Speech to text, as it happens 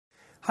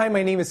Hi,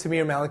 my name is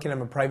Samir Malik and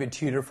I'm a private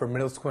tutor for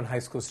middle school and high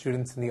school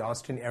students in the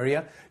Austin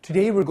area.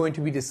 Today we're going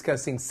to be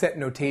discussing set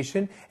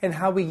notation and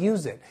how we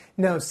use it.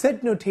 Now,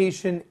 set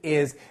notation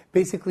is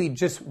basically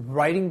just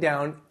writing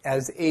down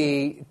as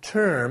a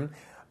term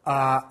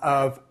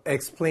of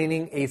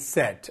explaining a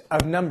set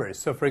of numbers.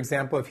 So for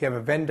example, if you have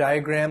a Venn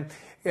diagram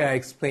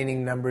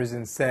explaining numbers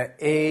in set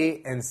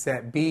A and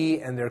set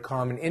B and their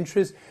common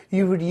interest,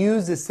 you would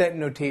use the set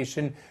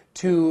notation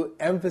to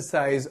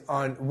emphasize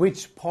on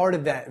which part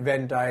of that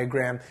Venn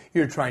diagram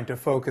you're trying to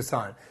focus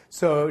on.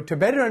 So to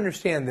better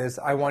understand this,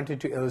 I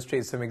wanted to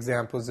illustrate some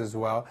examples as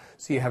well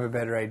so you have a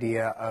better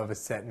idea of a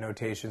set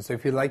notation. So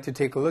if you'd like to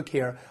take a look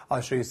here,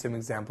 I'll show you some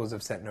examples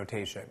of set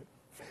notation.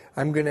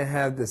 I'm going to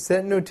have the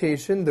set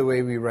notation the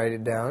way we write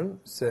it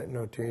down, set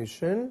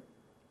notation.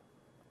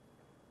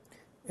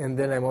 And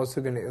then I'm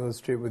also going to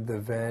illustrate with the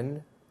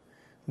Venn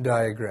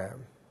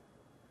diagram.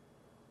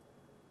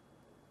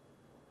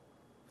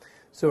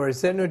 So our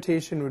set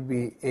notation would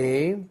be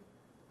A,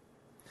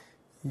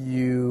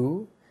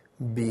 U,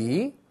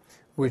 B,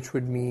 which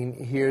would mean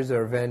here's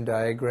our Venn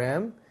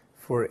diagram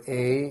for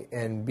A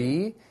and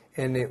B,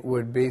 and it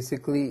would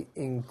basically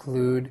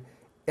include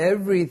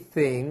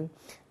everything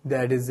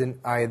that is in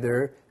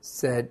either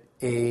set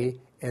A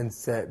and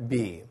set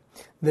B.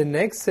 The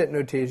next set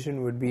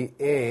notation would be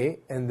A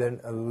and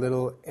then a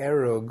little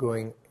arrow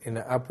going in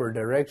an upward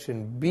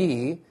direction,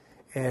 B,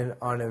 and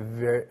on a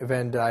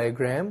Venn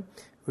diagram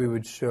we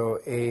would show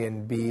A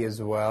and B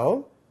as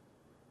well,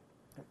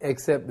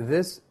 except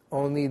this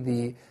only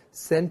the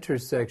center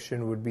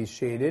section would be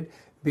shaded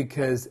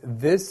because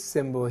this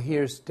symbol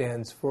here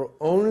stands for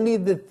only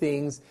the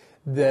things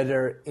that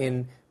are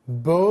in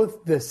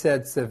both the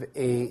sets of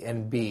A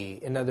and B.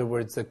 In other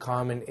words, the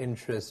common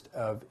interest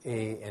of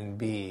A and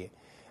B.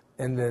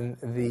 And then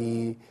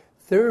the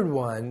third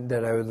one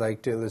that I would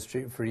like to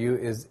illustrate for you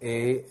is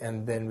A,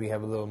 and then we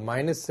have a little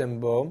minus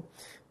symbol,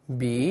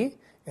 B,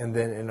 and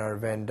then in our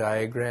Venn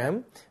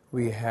diagram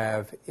we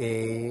have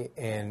A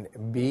and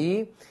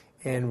B,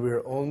 and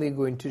we're only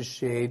going to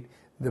shade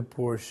the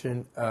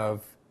portion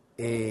of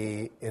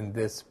A in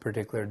this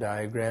particular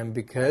diagram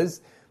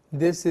because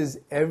this is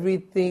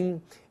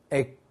everything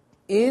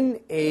in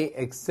A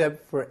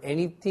except for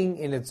anything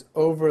in its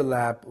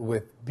overlap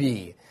with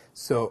B.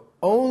 So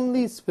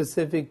only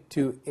specific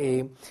to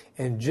A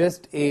and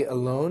just A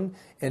alone,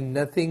 and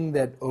nothing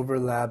that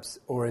overlaps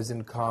or is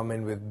in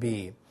common with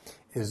B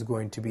is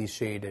going to be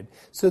shaded.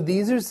 So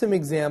these are some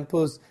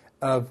examples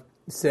of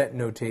set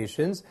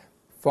notations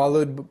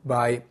followed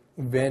by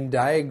Venn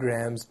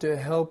diagrams to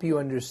help you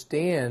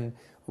understand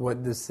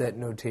what the set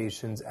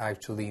notations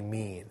actually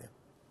mean.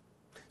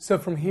 So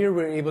from here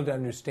we're able to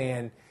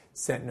understand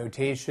set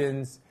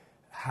notations,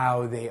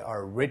 how they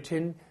are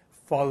written,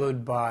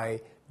 followed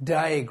by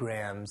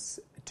diagrams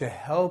to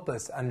help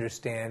us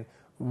understand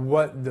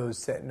what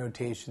those set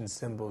notation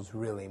symbols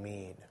really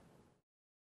mean.